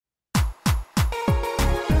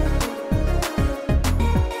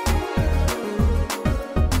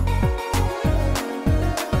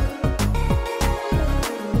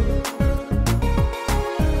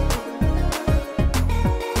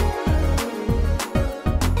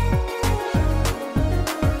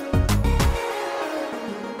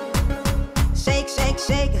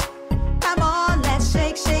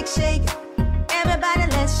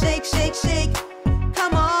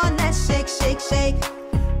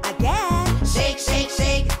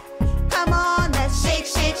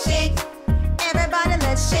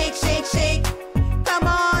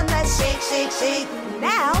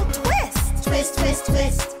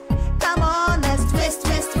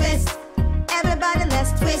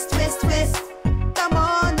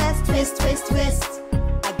twist, twist, twist.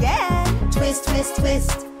 Again, twist, twist,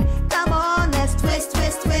 twist. Come on, let's twist,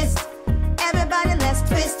 twist, twist. Everybody, let's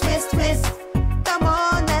twist, twist, twist. Come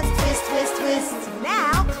on, let's twist, twist, twist.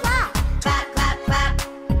 Now clap, clap, clap, clap.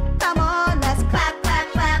 Come on, let's clap, clap,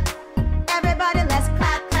 clap. Everybody, let's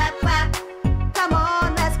clap, clap, clap. Come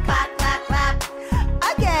on, let's clap, clap, clap.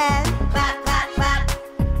 Again, clap, clap, clap.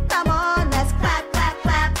 Come on, let's clap, clap,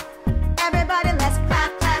 clap. Everybody, let's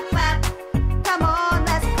clap, clap, clap. Come on,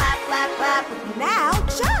 let's clap, clap, clap. Now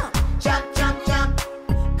jump, jump, jump, jump.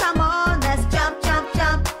 Come on, let's jump, jump,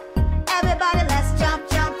 jump. Everybody, let's jump,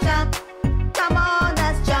 jump, jump. Come on,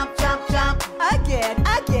 let's jump, jump, jump. Again,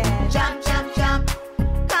 again. Jump, jump, jump.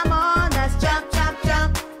 Come on, let's jump, jump,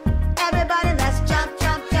 jump. Everybody, let's jump,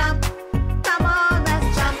 jump, jump. Come on,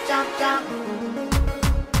 let's jump, jump, jump.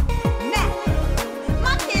 Now,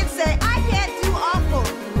 my kids say I can't do all four,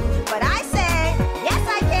 but I say, yes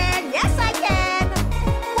I can, yes I can.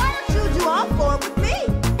 Why don't you do all four with me?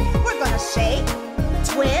 We're gonna shake,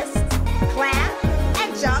 twist, clap,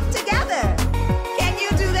 and jump together. Can you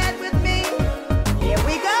do that with me? Here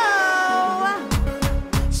we go.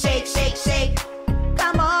 Shake, shake, shake.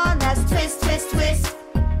 Come on, let's twist, twist, twist.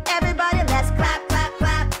 Everybody, let's clap, clap,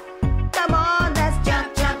 clap. Come on, let's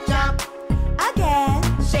jump, jump, jump. Again.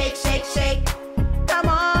 Shake, shake, shake.